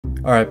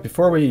Alright,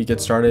 before we get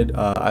started,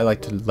 I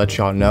like to let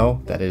y'all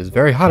know that it is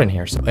very hot in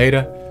here. So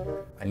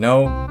Ada, I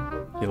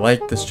know you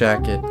like this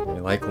jacket,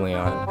 you like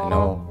Leon, I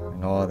know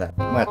all that.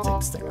 I'm gonna take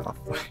this thing off.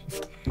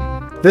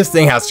 This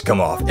thing has to come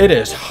off. It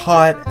is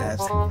hot as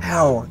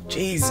hell,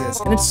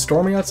 Jesus. And it's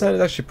storming outside,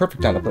 it's actually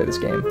perfect time to play this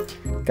game.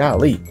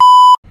 Golly.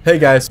 Hey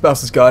guys,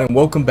 TheSpouselessGod, and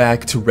welcome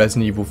back to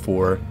Resident Evil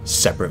 4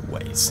 Separate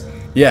Ways.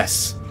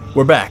 Yes,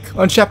 we're back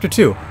on Chapter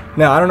 2.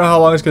 Now, I don't know how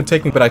long it's gonna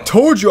take me, but I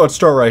told you I'd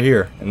start right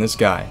here. And this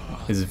guy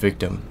is a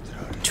victim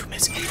to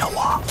Miss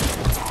Noah.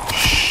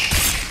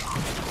 Shh.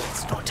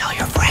 Don't tell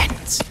your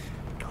friends.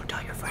 Don't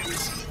tell your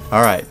friends.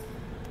 Alright.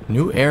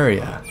 New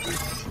area.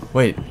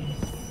 Wait.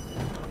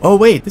 Oh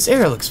wait, this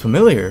area looks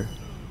familiar.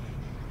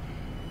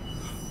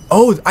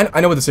 Oh,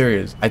 I know what this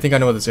area is. I think I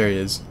know what this area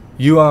is.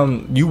 You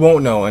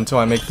won't know until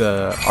I make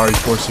the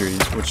RE4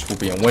 series, which will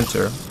be in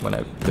winter when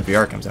the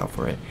VR comes out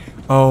for it.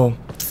 Oh,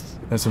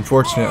 that's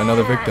unfortunate.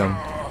 Another victim.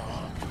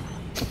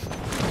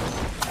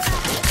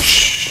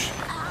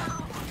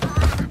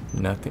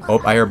 Nothing. Oh,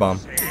 I hear a bomb.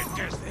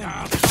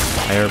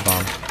 I hear a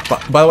bomb.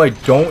 By the way,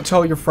 don't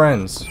tell your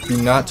friends.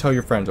 Do not tell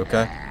your friends,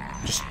 okay?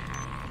 Just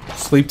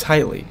sleep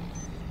tightly.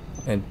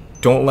 And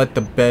don't let the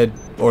bed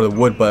or the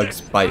wood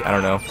bugs bite. I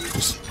don't know.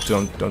 Just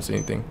don't say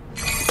anything.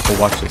 Oh,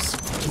 watch this.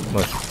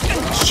 Look.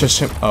 Shush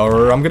him.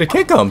 Or I'm gonna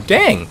kick him.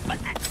 Dang.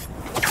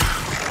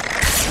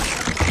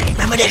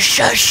 Remember to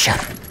shush.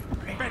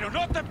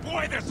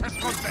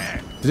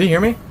 Did he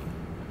hear me?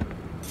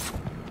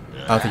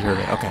 I don't think he heard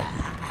me. Okay.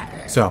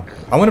 So,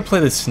 I want to play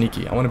this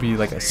sneaky. I want to be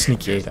like a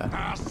sneaky Ada.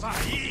 I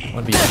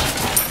want to be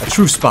a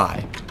true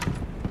spy.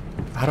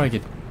 How do I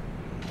get...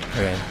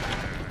 Okay.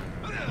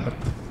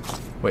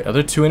 Wait, are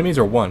there two enemies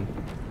or one?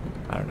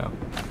 I don't know.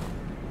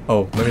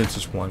 Oh, maybe it's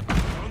just one.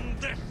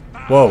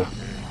 Whoa.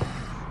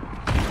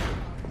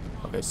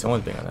 Okay,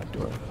 someone's banging on that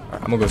door.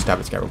 Alright, I'm gonna go stab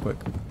this guy real quick.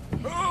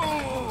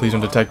 Please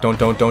don't detect. Don't.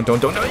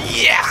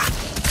 Yeah!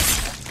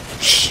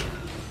 Shh.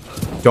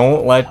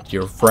 Don't let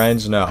your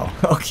friends know.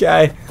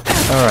 Okay?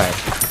 Alright.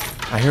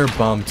 I hear a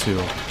bomb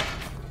too.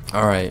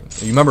 Alright,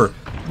 you remember,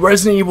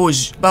 Resident Evil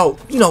is about,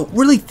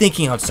 really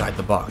thinking outside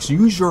the box.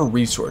 Use your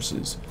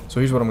resources.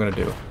 So here's what I'm gonna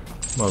do.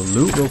 I'm gonna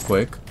loot real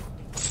quick,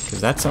 because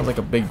that sounds like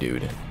a big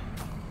dude.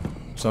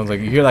 Sounds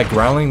like, you hear that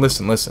growling?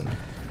 Listen.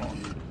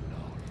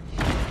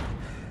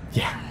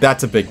 Yeah,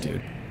 that's a big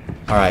dude.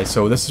 Alright,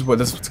 so this is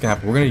what's gonna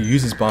happen. We're gonna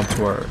use this bomb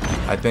to our,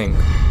 I think.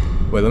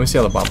 Wait, let me see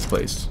how the bomb's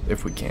placed,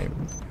 if we can.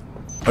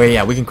 Oh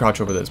yeah, we can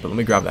crouch over this, but let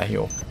me grab that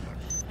heal.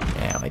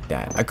 Yeah, like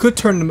that. I could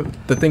turn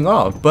the thing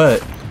off,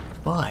 but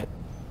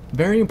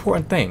very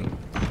important thing.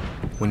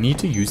 We need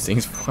to use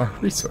things for our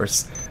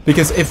resource.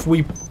 Because if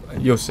we...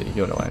 You'll see.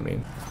 You'll know what I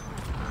mean.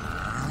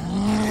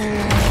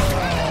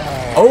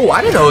 Oh,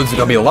 I didn't know there was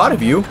going to be a lot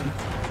of you.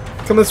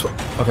 Come this way.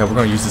 Okay, we're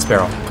going to use this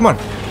barrel. Come on.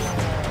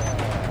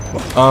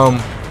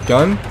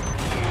 Gun.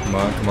 Come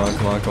on.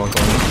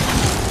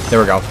 There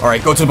we go.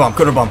 Alright, go to the bomb.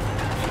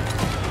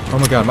 Oh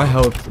my god, my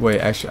health... Wait,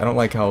 actually, I don't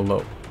like how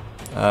low.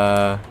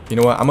 You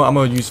know what? I'm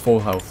gonna use full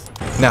health.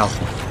 Now,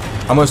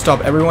 I'm gonna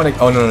stop everyone.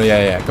 Oh no,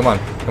 yeah. Come on,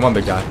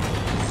 big guy.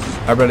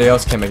 Everybody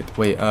else can make it.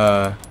 Wait,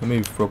 let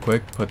me real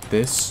quick put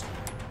this.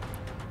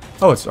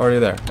 Oh, it's already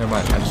there. Never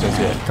mind. I just didn't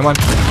see it. Come on.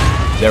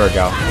 There we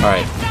go. All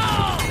right.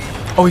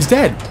 Oh, he's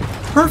dead.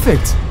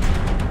 Perfect.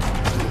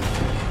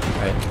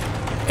 All right.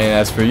 And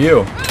as for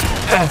you,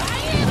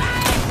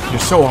 you're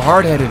so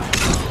hard-headed.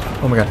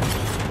 Oh my god.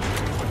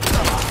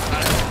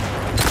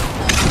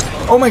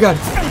 Oh my god.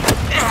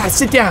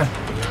 Sit down.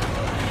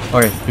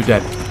 Okay, you're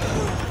dead.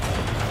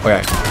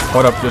 Okay,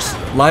 hold up. Just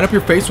line up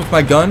your face with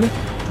my gun,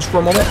 just for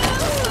a moment.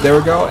 There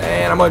we go.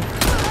 And I'm gonna.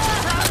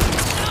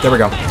 There we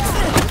go.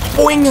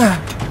 Boing!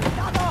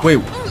 Wait,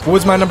 what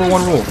was my #1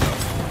 rule?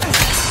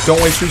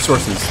 Don't waste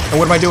resources. And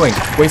what am I doing?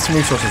 Wasting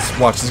resources.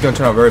 Watch, this is gonna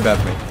turn out very bad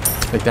for me.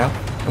 Like that.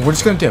 And we're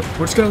just gonna dip.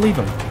 We're just gonna leave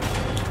them.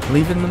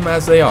 Leaving them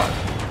as they are.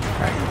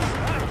 Alright.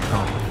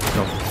 Oh,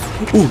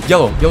 no. Ooh,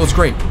 yellow. Yellow's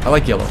great. I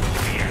like yellow.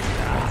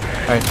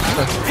 Alright.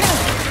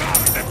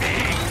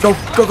 Go!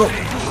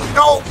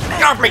 No!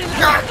 Get off me!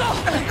 Get out!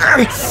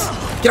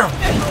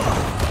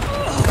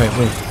 Okay,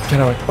 wait. Get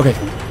out. Okay.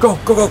 Go!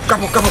 Gobble!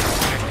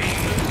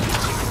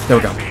 There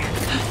we go.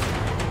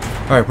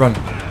 Alright, run.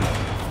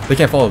 They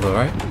can't follow though,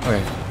 right?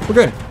 Okay. We're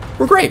good.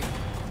 We're great!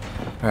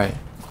 Alright.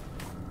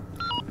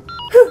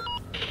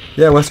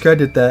 Yeah, Wesker, I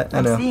did that. I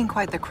know. I'm seeing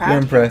quite the crowd.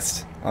 You're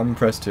impressed. I'm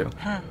impressed too.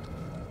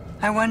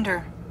 I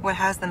wonder what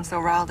has them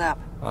so riled up.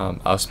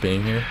 Us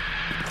being here.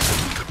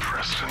 The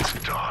president's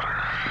daughter.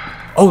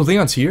 Oh,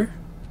 Leon's here?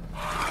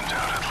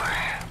 Undoubtedly.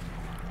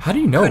 How do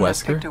you know, Couldn't have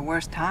Wesker? picked a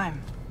worse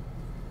time.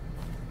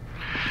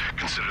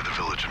 Consider the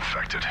village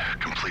infected.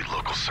 Complete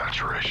local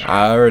saturation.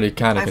 I already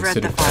kind of I've read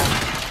the considered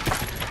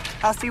that.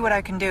 file. I'll see what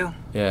I can do.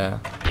 Yeah.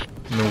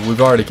 I mean, we've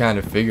already kind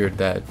of figured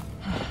that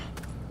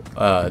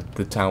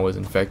the town was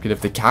infected. If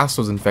the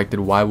castle's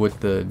infected, why would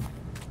the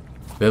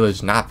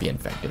village not be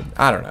infected?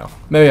 I don't know.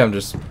 Maybe I'm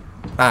just...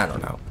 I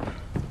don't know.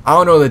 I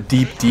don't know the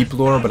deep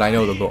lore, but I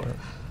know the lore.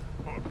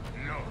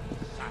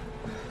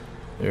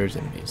 There's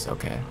enemies,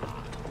 okay.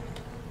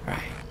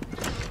 Alright.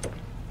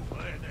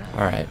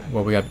 Alright,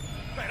 what we got?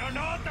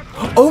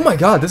 Oh my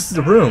god, this is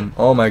the room.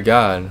 Oh my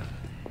god.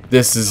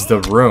 This is the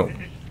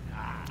room.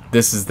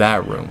 This is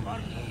that room.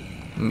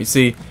 Let me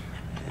see.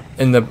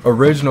 In the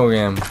original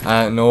game,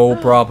 I had no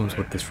problems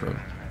with this room.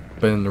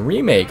 But in the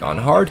remake on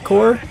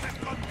hardcore,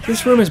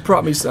 this room has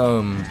brought me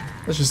some,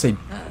 let's just say,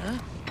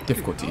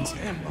 difficulties.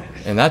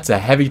 And that's a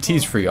heavy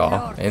tease for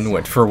y'all in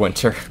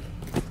winter.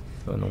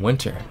 So in the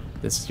winter,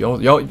 this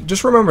y'all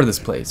just remember this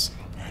place.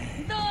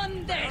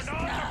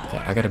 Okay,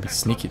 I gotta be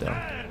sneaky though.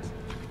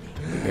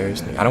 Very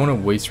sneaky. I don't want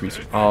to waste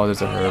resources. Oh,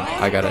 there's a herb.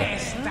 I gotta.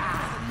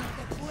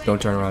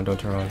 Don't turn around. Don't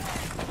turn around.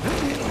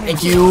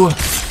 Thank you.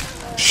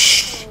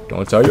 Shh.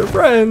 Don't tell your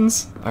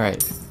friends. All right.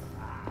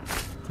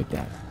 Take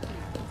that.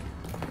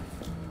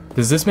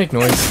 Does this make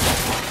noise?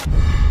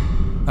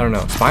 I don't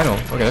know. Spinal.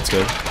 Okay, that's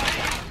good.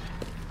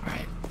 All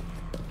right.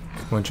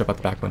 I'm gonna jump out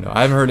the back window.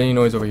 I haven't heard any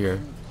noise over here.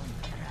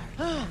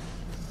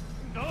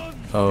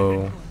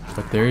 Oh,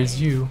 but there is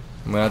you.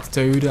 I'm gonna have to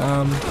tell you to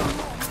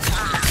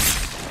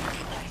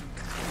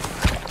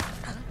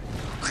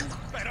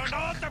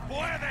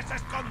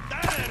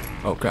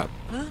Oh crap.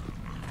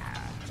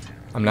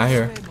 I'm not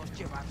here.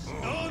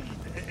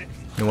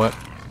 You know what?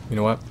 You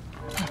know what?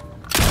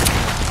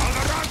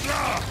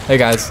 Hey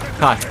guys.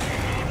 Hi.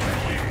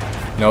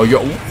 No,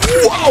 yo.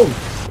 Whoa!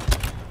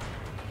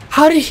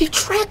 How did he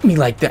track me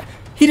like that?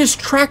 He just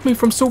tracked me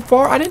from so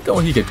far? I didn't know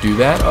he could do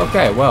that.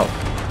 Okay, well.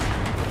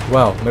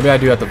 Well, maybe I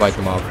do have to bite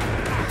them off.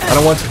 I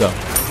don't want to though.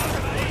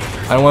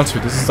 I don't want to.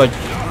 This is like...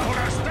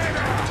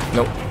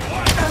 Nope.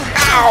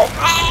 Ow!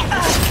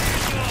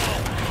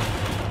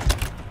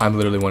 I'm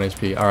literally 1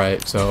 HP.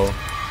 Alright, so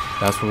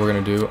that's what we're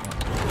gonna do.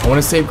 I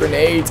want to save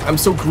grenades. I'm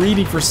so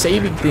greedy for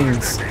saving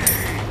things.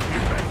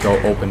 Go,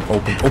 open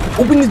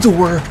the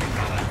door.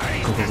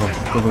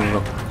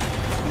 Go.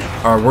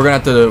 Alright, we're gonna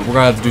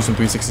have to do some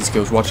 360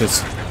 skills. Watch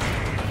this.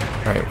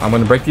 Alright, I'm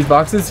gonna break these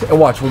boxes and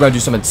watch, we're gonna do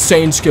some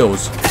insane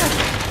skills.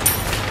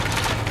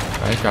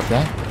 Alright, grab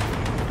that.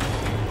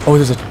 Oh,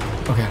 there's a...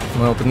 Okay, I'm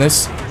gonna open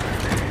this.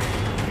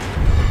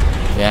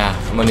 Yeah,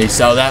 I'm gonna need to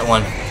sell that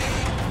one.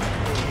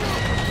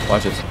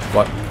 Watch this.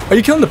 What? Are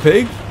you killing the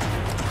pig?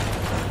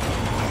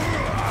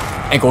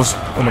 Ankles.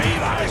 Oh my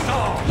god.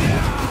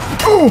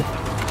 Oh!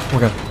 Oh my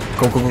god.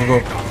 Go.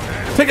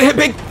 Take a hit,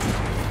 pig!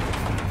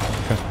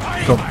 Okay.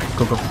 Go.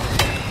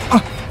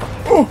 Ah!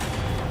 Oh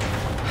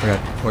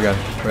my god.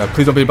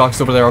 Please don't be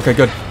boxed over there. Okay,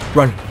 good.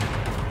 Run.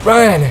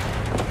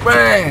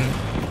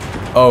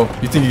 Oh,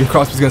 you think your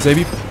crossbow's gonna save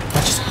you?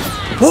 Watch this.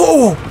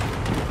 Whoa!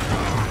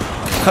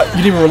 You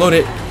didn't even reload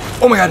it.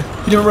 Oh my god.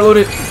 You didn't even reload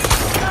it.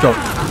 Go.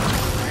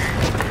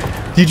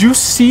 Did you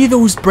see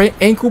those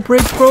ankle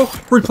breaks, bro?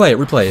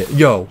 Replay it.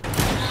 Yo.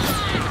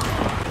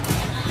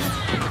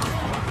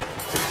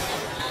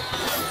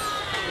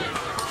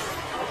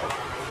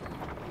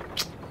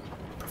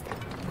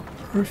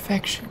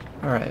 Perfection.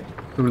 Alright.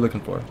 Who are we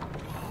looking for?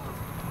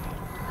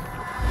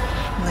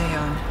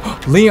 Leon.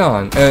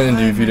 Leon! And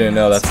if you didn't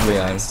know, that's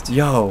Leon.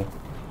 Yo.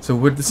 So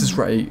this is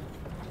right.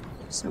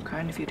 So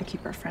kind of you to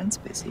keep our friends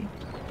busy.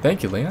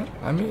 Thank you, Leon.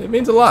 I mean, it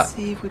means a lot.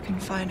 See if we can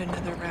find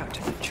another route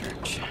to the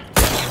church.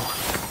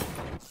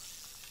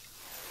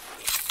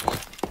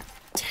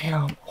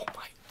 Damn. Oh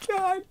my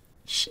god.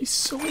 She's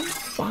so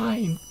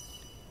fine.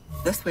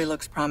 This way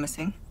looks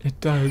promising. It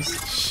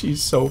does.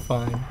 She's so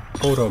fine.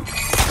 Hold up.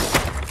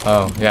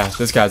 Oh, yeah.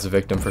 This guy's a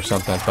victim for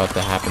something that's about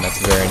to happen that's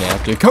very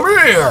nasty. Come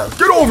here!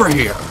 Get over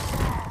here!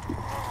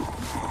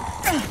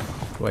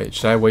 Wait,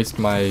 should I waste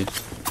my...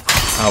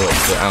 I'll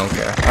waste it. I don't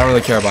care. I don't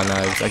really care about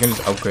knives. I can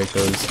just upgrade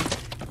those.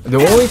 The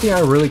only thing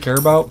I really care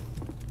about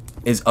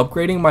is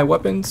upgrading my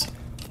weapons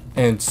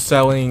and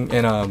selling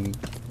in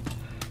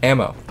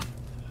ammo.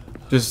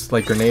 Just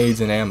like grenades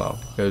and ammo.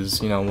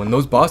 Because, you know, when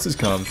those bosses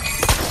come,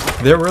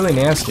 they're really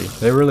nasty.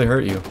 They really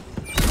hurt you.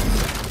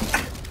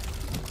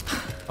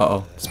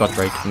 Uh-oh. It's about to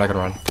break. I'm not gonna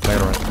run.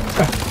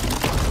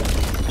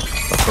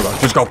 Go.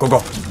 Just go.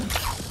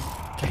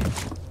 Okay.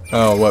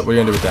 Oh, what? What are you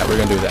gonna do with that? What are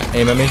you gonna do with that?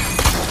 Aim at me?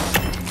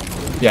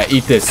 Yeah,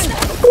 eat this.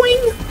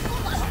 Boing!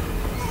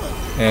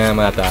 And I'm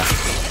gonna have to...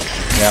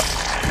 Yep.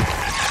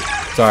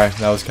 Sorry,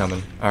 that was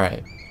coming.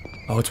 Alright.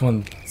 Oh, which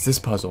one is this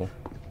puzzle?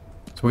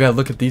 So we gotta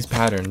look at these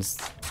patterns.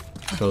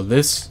 So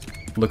this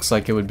looks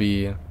like it would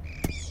be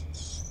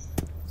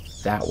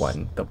that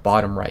one, the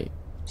bottom right.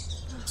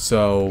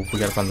 So we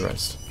gotta find the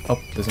rest. Oh,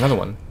 there's another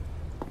one.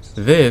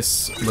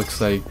 This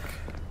looks like...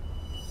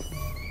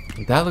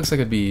 That looks like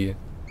it'd be...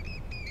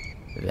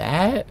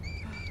 That?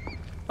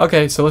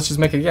 Okay, so let's just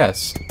make a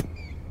guess.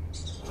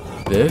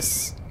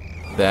 This,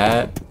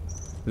 that,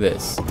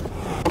 this.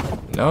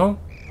 No?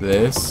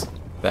 This,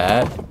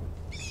 that.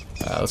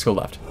 Let's go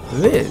left.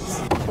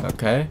 This.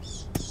 Okay.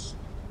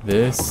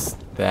 This,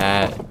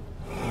 that,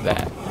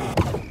 that.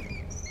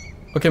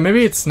 Okay,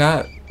 maybe it's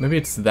not... Maybe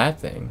it's that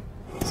thing.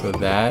 So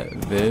that,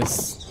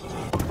 this...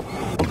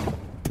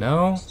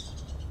 No?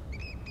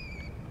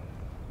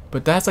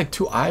 But that's like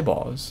 2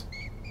 eyeballs.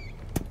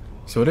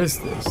 So it is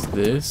this.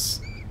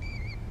 This.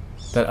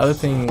 That other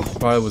thing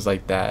probably was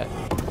like that.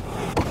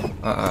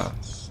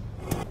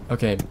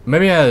 Okay,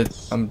 maybe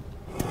I'm...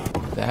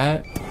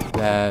 that.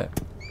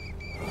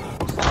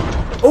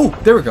 Oh,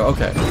 there we go.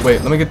 Okay.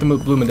 Wait, let me get the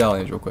blue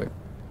medallions real quick.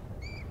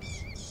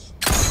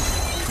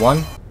 1,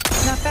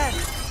 Not bad.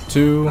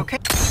 2, Okay.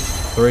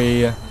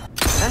 3,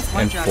 That's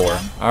one and job 4.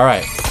 done.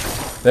 Alright.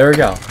 There we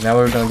go. Now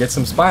we're gonna get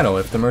some spinal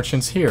if the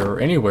merchant's here or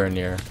anywhere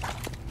near.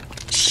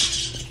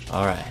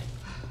 Alright.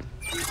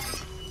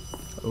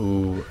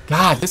 Ooh.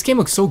 God, this game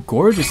looks so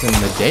gorgeous in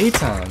the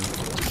daytime.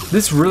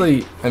 This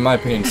really, in my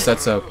opinion,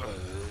 sets up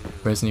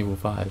Resident Evil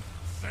 5.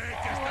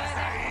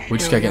 We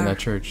just gotta get in that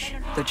church.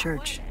 The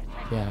church.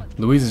 Yeah,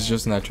 Louise is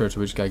just in that church, so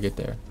we just gotta get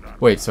there.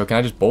 Wait, so can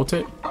I just bolt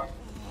it?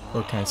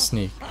 Or can I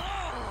sneak?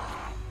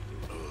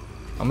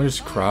 I'm gonna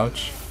just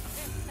crouch.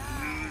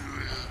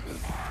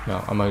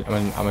 No, I'm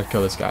gonna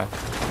kill this guy.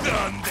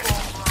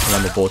 And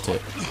I'm gonna bolt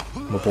it.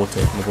 I'm gonna bolt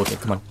it.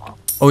 Come on.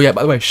 Oh yeah,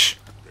 by the way, shh.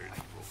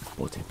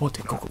 Bolt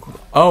it. Go.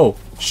 Oh,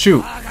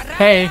 shoot.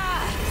 Hey,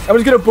 I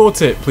was gonna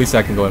bolt it. Please,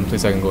 I can go in.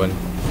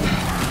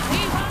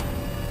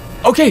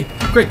 Okay,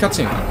 great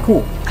cutscene.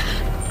 Cool.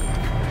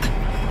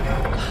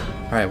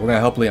 All right, we're gonna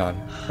help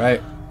Leon,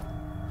 right?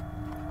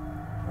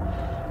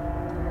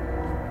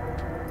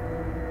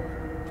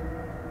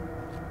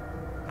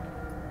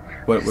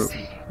 What?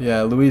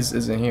 Yeah, Louise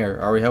isn't here.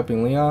 Are we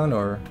helping Leon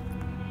or?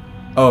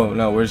 Oh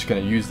no, we're just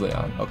gonna use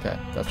Leon. Okay,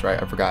 that's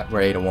right. I forgot.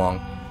 We're Ada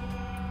Wong.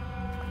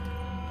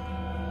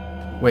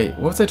 Wait,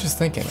 what was I just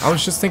thinking? I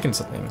was just thinking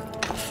something.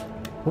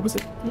 What was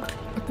it?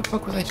 What the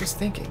fuck was I just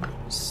thinking?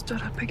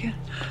 Stood up again.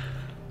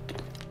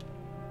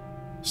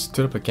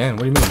 Stood up again?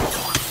 What do you mean?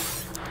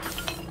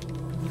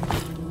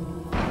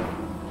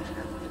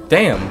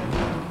 Damn!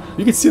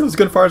 You can see those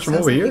gunfires from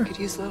Sounds over like here? we could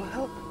use a little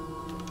help.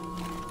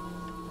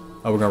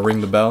 Oh, we're gonna ring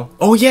the bell?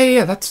 Oh,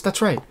 yeah,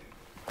 that's right.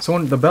 So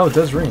when the bell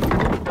does ring.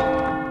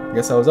 I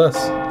guess that was us.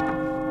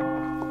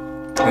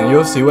 And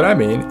you'll see what I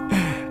mean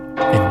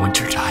in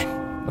wintertime.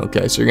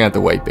 Okay, so you're gonna have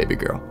to wait, baby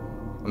girl.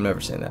 I'm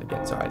never saying that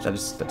again. Sorry, that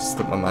just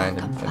slipped my mind.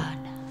 And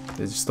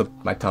it just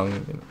slipped my tongue.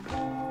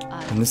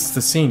 And this is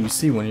the scene you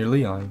see when you're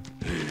Leon.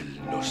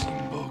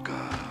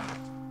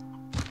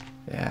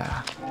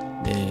 Yeah.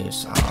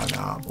 This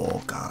la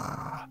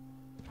boca.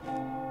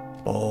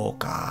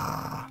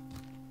 Boca.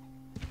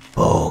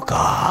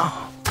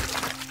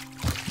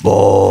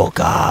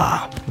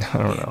 I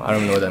don't know. I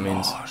don't know what that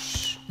means.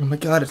 Oh my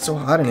god, it's so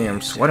hot in here.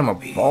 I'm sweating my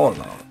balls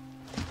off.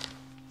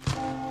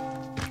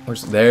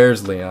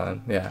 There's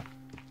Leon. Yeah.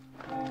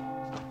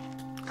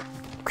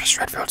 Chris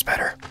Redfield's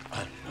better.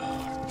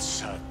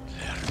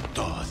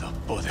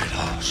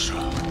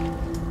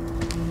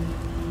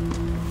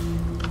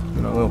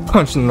 You know, a little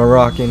punch in the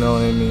rock, you know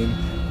what I mean?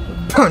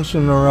 Punch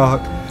in the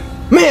rock.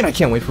 Man, I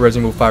can't wait for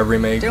Resident Evil 5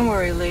 Remake. Don't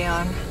worry,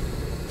 Leon.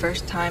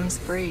 First time's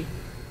free.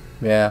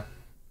 Yeah.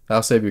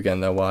 I'll save you again,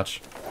 though,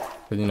 watch.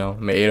 But, you know,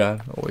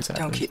 Maeda always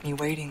happens. Don't keep me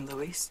waiting,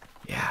 Luis.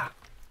 Yeah.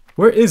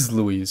 Where is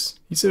Louise?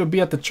 He said he'll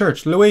be at the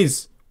church.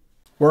 Louise,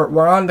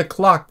 we're on the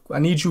clock. I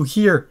need you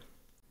here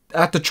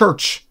at the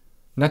church.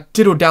 Not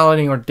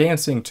diddle-dallying or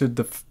dancing to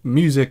the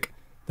music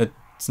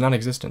that's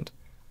non-existent.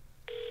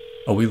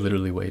 Oh, we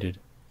literally waited.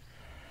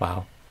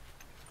 Wow.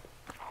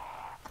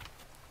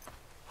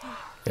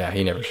 Yeah,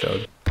 he never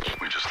showed.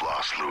 We just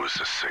lost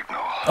Lewis's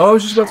signal. Oh, I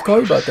was just about to call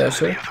you about that,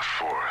 sir. Of the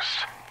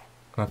forest.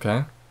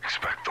 Okay.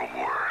 Expect the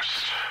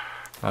worst.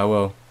 I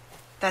will.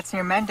 That's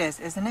near Mendez,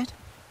 isn't it?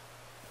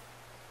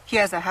 He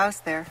has a house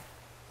there.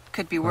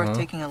 Could be worth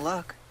taking a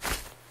look.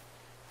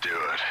 Do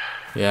it.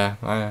 Yeah,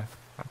 I'll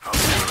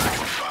see what I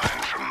can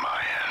find from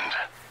my end.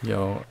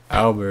 Yo,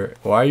 Albert,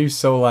 why are you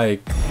so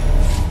like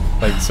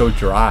so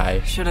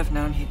dry? Should have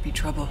known he'd be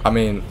trouble. I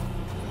mean,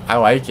 I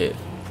like it.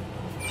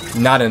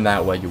 Not in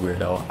that way, you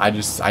weirdo. I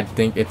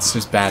think it's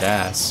just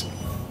badass.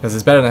 Because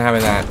it's better than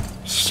having that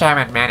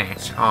 7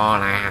 minutes, all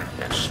I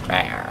have to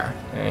spare.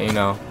 And, you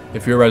know,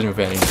 if you're a Resident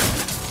Evil fan, you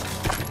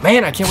know.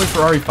 Man, I can't wait for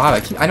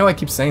RE5. I know I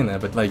keep saying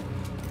that, but like,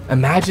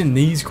 imagine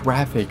these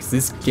graphics,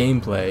 this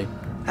gameplay.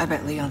 I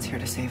bet Leon's here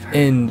to save her.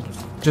 In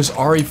just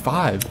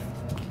RE5.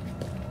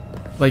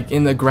 Like,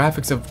 in the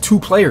graphics of 2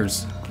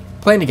 players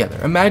playing together.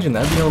 Imagine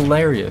that. That'd be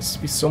hilarious.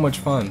 It'd be so much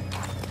fun.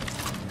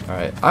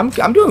 Alright, I'm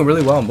doing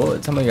really well on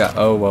bullets. How many got?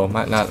 Oh, well,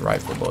 not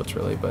rifle bullets,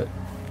 really, but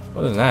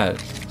other than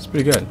that, it's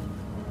pretty good.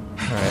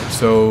 Alright,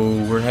 so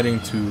we're heading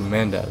to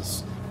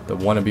Mendez, the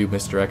wannabe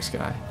Mr. X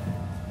guy.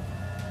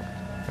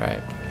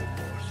 Alright.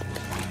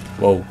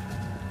 Whoa.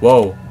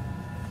 Whoa.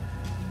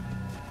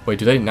 Wait,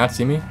 do they not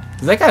see me?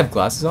 Does that guy have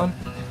glasses on?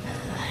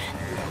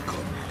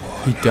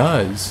 He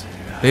does.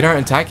 They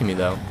aren't attacking me,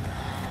 though.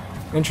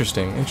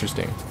 Interesting,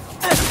 interesting.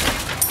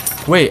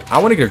 Wait, I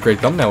want to get a great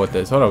thumbnail with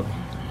this. Hold up.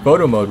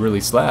 Photo mode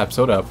really slaps.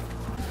 Hold up.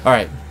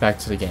 Alright, back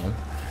to the game.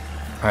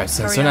 Alright,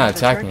 since they're not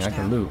attacking, I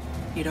can loot.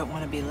 You don't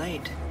want to be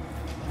late.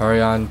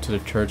 Hurry on to the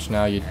church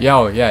now.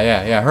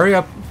 Yeah. Hurry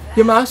up.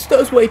 Your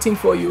master's waiting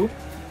for you.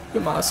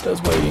 Your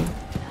master's waiting.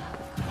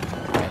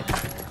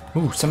 Right.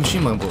 Ooh, some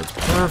machine gun bullets.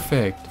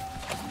 Perfect.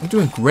 I'm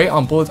doing great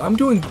on bullets. I'm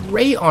doing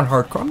great on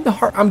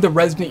hardcore. I'm the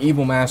Resident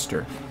Evil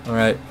master.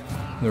 Alright.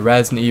 The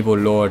Resident Evil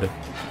lord.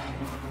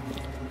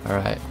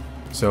 Alright.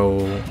 So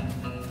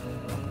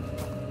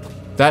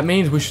that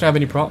means we shouldn't have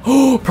any problem.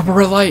 Oh, purple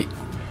red light.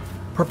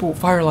 Purple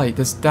firelight.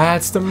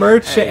 That's the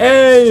merchant.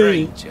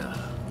 Hey! Stranger.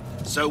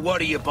 So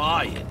what are you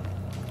buying?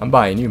 I'm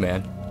buying you,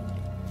 man.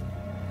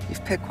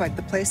 You've picked quite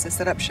the place to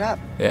set up shop,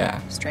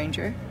 Yeah.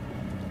 stranger.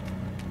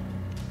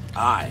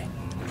 Aye.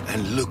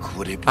 And look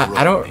what it brought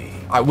I don't. me.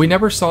 We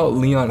never saw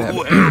Leon have,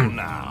 Well,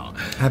 now,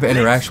 have an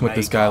interaction with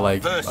let's this guy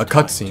make like our a first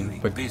cutscene,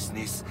 night but doing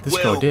business this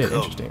girl did.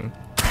 welcome. Interesting.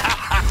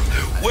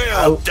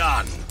 Well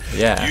done.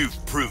 Yeah.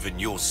 You've proven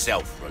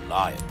yourself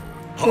reliable.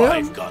 Yeah.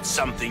 I've got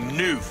something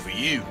new for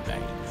you,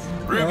 mate.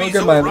 I'll Ruby's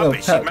get all my little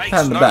rubbish. pat It makes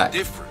on the no back.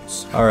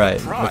 difference. All right,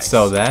 Price. let's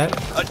sell that.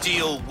 A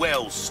deal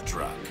well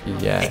struck.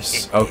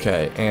 Yes.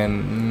 Okay,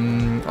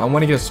 and I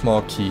want to get a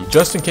small key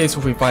just in case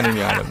if we find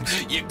any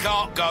items. You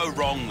can't go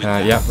wrong with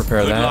that. Yeah,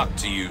 repair Good that. luck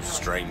to you,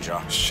 stranger.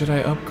 Should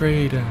I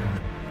upgrade?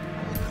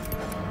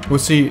 Well,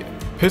 see,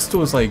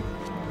 pistol is like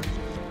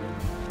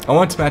I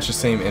want it to match the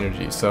same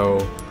energy, so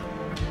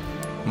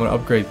I'm gonna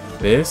upgrade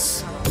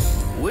this.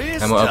 We're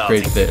I'm gonna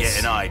upgrade starting to this.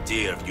 get an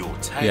idea of your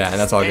taste. Yeah, and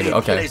that's all I can do.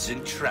 Okay.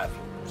 Pleasant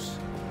travels.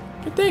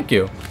 Hey, thank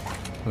you.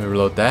 Let me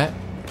reload that.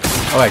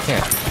 Oh, I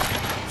can't.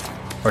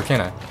 Or can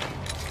I?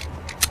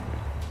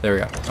 There we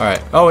go.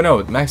 Alright. Oh,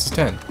 no. Max is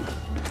 10.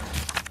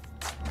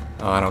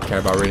 Oh, I don't care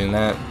about reading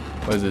that.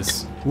 What is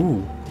this?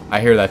 Ooh.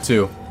 I hear that,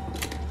 too.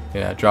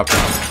 Yeah, drop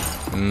down.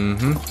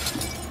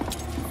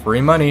 Mm-hmm.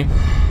 Free money.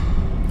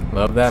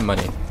 Love that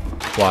money.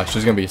 Watch.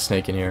 There's gonna be a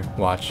snake in here.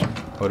 Watch.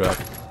 Hold up.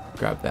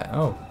 Grab that.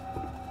 Oh.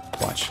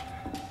 Watch.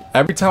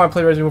 Every time I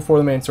play Resident Evil 4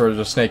 the main story,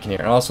 there's a snake in here.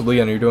 And also,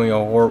 Leon, you're doing a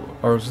horror...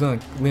 Or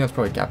Leon's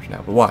probably captured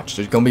now. But watch.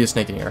 There's gonna be a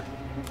snake in here.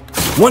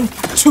 1,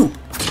 2.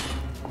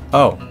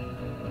 Oh.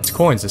 It's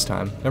coins this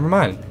time. Never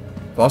mind.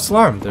 False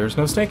alarm. There's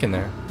no snake in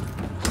there.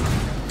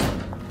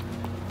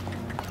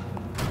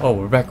 Oh,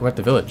 we're back at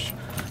the village.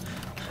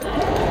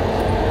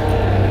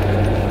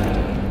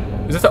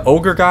 Is that the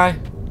ogre guy?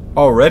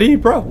 Already?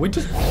 Bro, we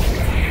just...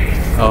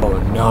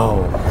 Oh,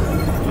 no.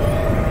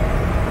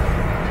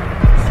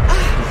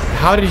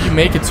 How did he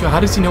make it to... How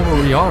does he know where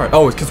we are?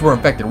 Oh, it's because we're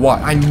infected. Why?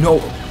 I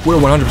know we're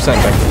 100%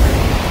 infected.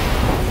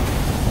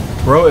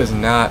 Bro is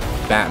not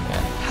Batman.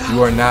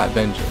 You are not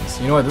Vengeance.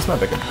 You know what? This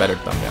might make a better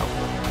thumbnail.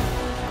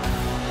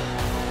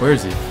 Where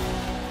is he?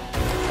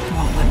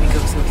 Won't let me go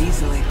so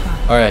easily,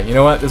 huh? Alright, you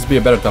know what? This will be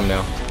a better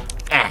thumbnail.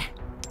 Ah!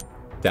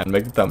 Down to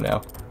make the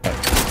thumbnail.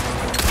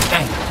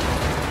 Ah.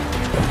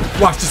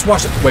 Watch this,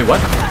 watch it. Wait,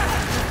 what?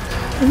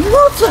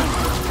 What the?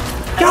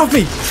 Get off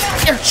me!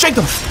 Here, shake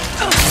them!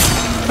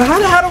 But how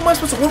am I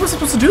supposed to... What was I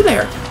supposed to do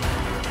there?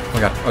 Oh my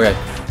god, okay.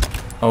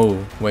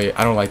 Oh, wait,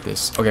 I don't like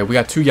this. Okay, we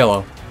got 2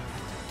 yellow.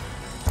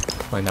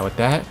 Wait, now with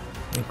that.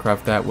 And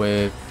craft that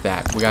with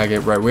that. We gotta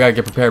get right. We gotta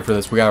get prepared for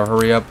this. We gotta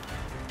hurry up.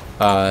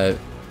 I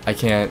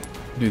can't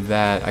do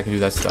that. I can do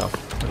that stuff.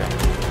 Okay.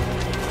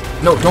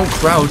 No, don't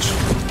crouch.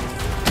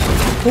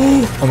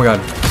 Oh my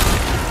god.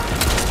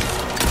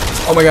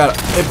 Oh my god.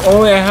 If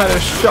only I had a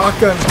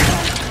shotgun.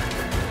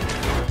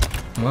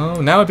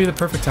 Well, now would be the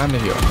perfect time to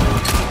heal.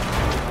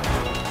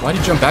 Why'd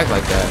you jump back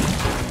like that?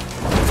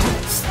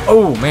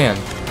 Oh man.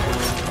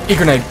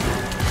 E-grenade.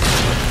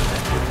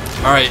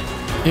 Alright.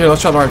 Here,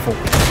 let's try the rifle.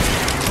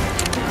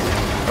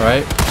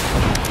 Alright.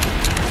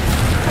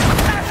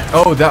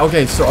 Oh, that,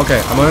 okay, so,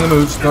 okay, I'm on the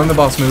move, still on the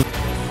boss move.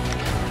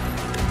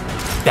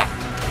 That.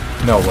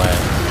 No way.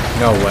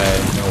 No way,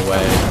 no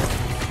way.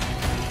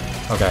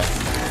 Okay.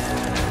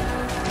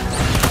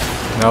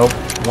 Nope.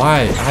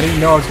 Why? How do you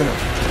know it's gonna...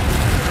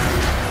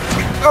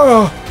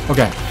 Oh!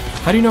 Okay.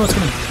 How do you know it's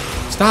gonna...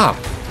 Stop.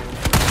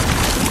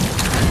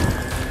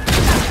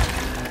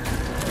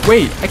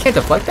 Wait, I can't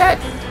deflect that?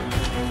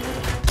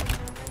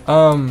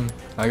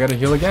 I gotta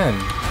heal again.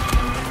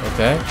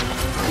 Okay.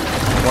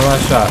 One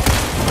last shot.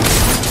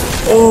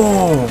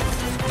 Oh!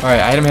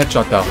 Alright, item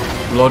headshot though.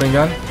 Reloading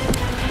gun.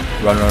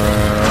 Run, run, run,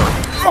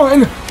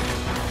 run, run.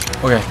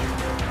 Okay.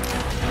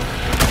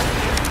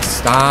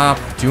 Stop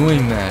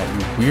doing that,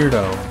 you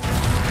weirdo.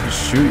 I'll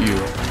shoot you.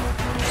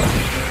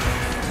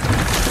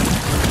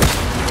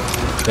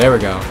 There we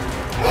go.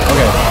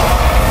 Okay.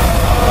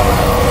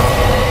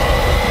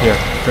 Here.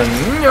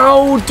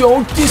 No,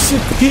 don't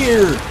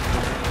disappear!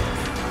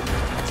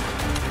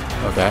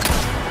 Okay.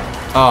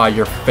 Ah,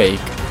 you're fake.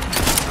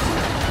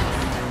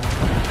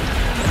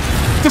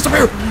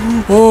 Disappear!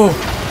 Oh!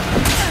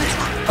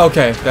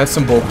 Okay, that's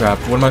some bullcrap.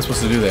 What am I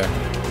supposed to do there?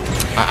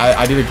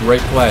 I did a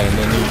great play, and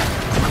then he...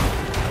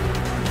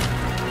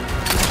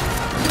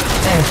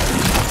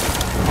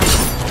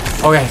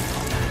 Okay.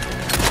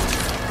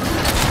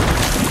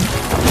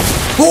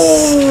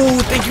 Oh!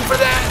 Thank you for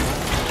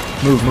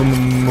that! Move, move,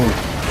 move,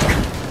 move.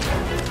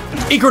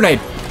 E-grenade!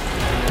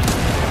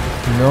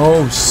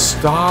 No,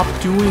 stop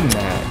doing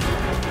that.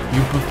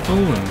 You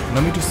buffoon.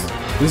 Let me just...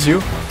 This is you?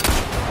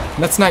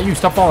 That's not you.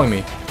 Stop following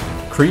me.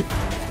 Creep.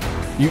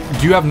 Do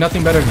you have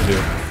nothing better to do?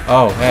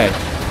 Oh, hey.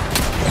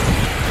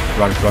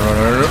 Run, run, run,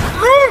 run, run.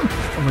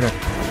 Oh my god.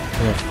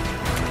 Okay.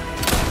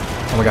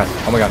 Oh my god.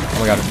 Oh my god. Oh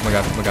my god. Oh my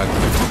god. Oh my god.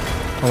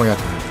 Oh my god.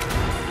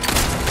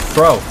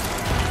 Bro.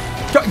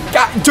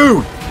 God,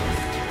 dude!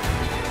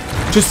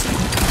 Just...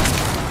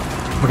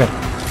 Oh my god.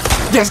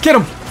 Yes, get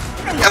him!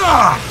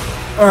 Ah!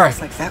 Alright.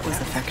 Looks like that was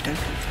effective.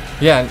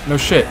 Yeah, no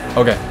shit.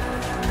 Okay.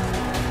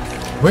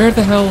 Where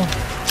the hell?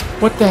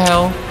 What the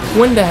hell?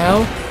 When the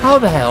hell? How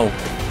the hell?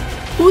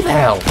 Who the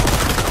hell?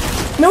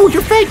 No,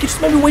 you're fake. You just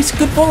made me waste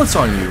good bullets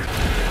on you.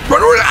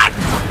 Run with that!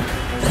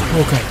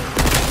 Okay.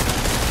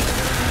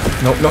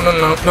 No.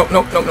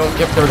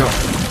 Yep, there we go.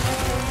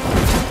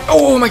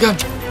 Oh my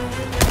god.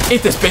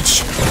 Eat this,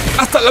 bitch.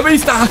 Hasta la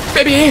vista,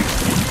 baby.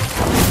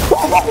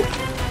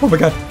 Oh my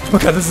god. Oh my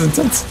god, this is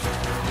intense.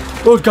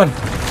 Load gun.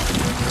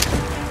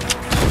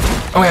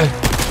 Oh my god.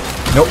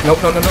 No.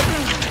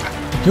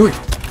 Do it.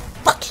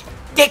 Fuck.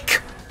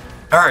 Dick.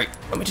 Alright,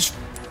 let me just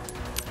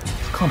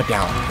calm it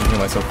down. I'm healing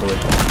myself fully.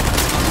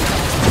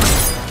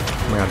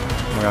 Oh my god.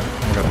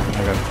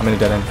 I'm in a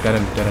dead end.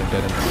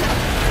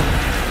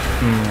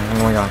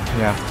 Oh my god.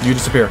 Yeah. You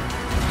disappear.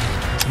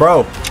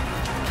 Bro.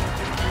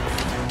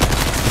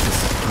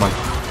 Come on.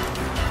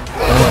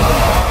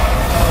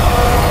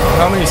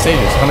 How many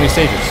stages?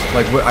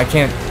 Like, what? I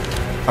can't.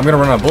 I'm gonna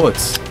run out of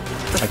bullets.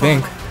 I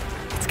think.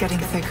 It's getting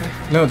thicker.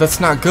 No, that's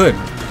not good.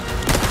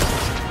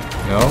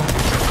 No.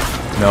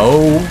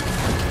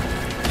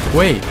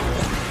 Wait.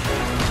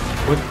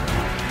 What?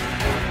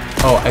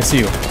 Oh, I see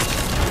you.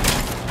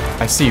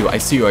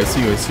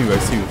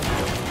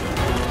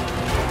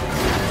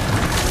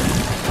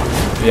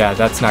 Yeah,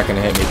 that's not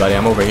gonna hit me, buddy.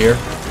 I'm over here.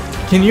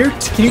 Can you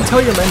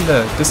tell your men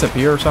to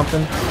disappear or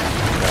something?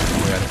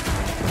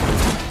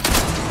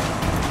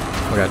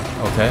 Oh my god.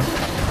 Okay.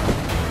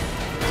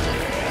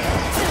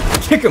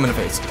 Kick him in the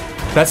face.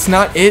 That's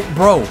not it,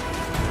 bro.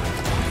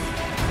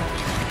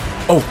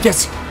 Oh,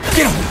 yes.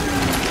 Get him.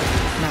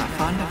 Not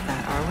fond of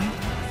that, are we?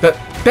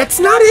 That's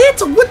not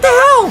it. What the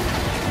hell?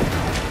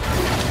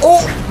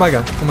 Oh my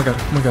god.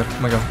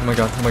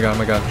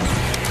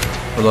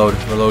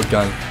 Reload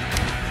gun.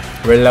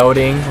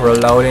 Reloading.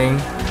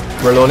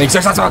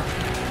 Success.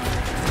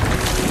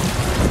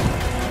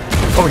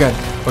 Oh my god.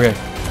 Okay.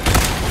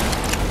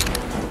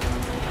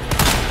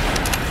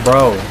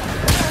 Bro.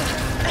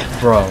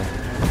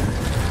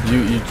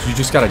 You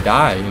just gotta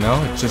die, you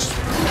know? It's just...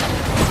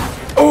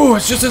 Oh,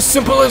 it's just as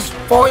simple as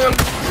falling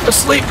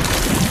asleep.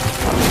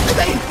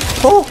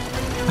 Oh,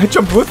 I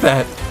jumped with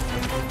that.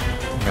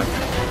 Okay.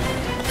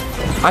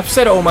 I've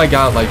said oh my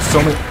god like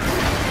so many...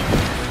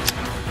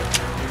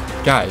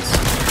 Guys.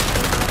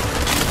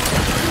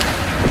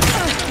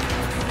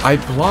 I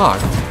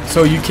blocked,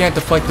 so you can't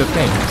deflect the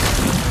things.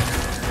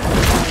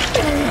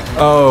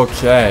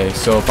 Okay,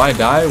 so if I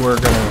die, we're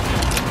gonna...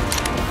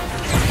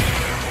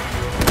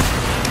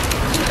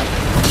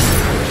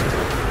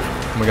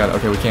 Oh my god,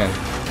 okay, we can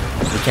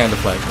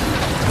deflect.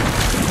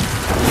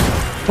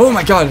 Oh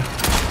my god!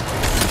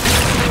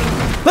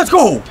 Let's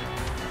go!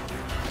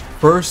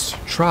 First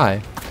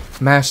try,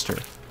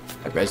 master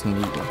at Resident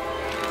Evil.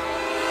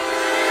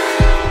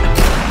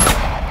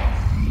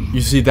 You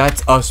see,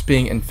 that's us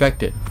being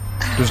infected.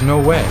 There's no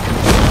way.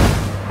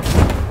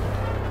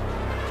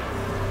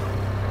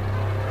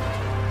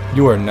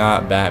 You are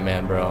not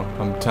Batman, bro.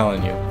 I'm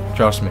telling you.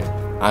 Trust me.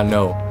 I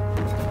know.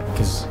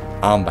 Because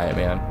I'm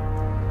Batman.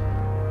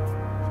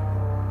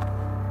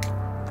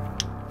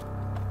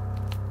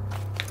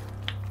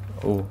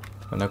 Oh,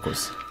 my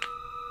knuckles.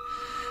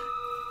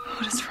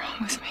 What is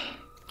wrong with me?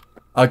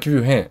 I'll give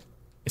you a hint.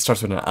 It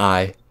starts with an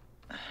I.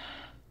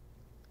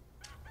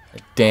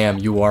 Damn,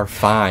 you are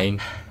fine.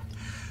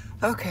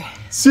 Okay.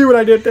 See what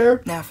I did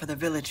there? Now for the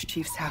village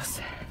chief's house.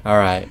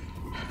 Alright.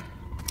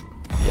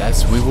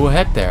 Yes, we will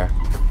head there.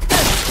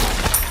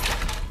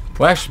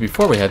 Well, actually,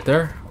 before we head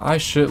there, I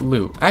should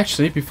loot.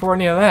 Actually, before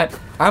any of that,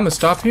 I'm gonna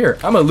stop here.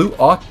 I'm gonna loot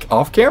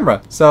off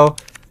camera. So,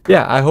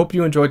 yeah, I hope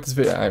you enjoyed this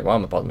video. Well,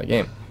 I'm gonna pause my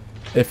game.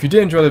 If you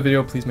did enjoy the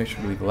video, please make sure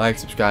to leave a like,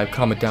 subscribe,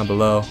 comment down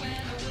below,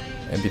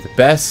 and be the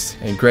best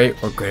and great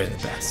or greater than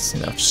the best.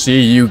 And I'll see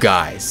you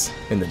guys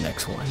in the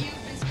next one.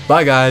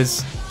 Bye,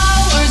 guys.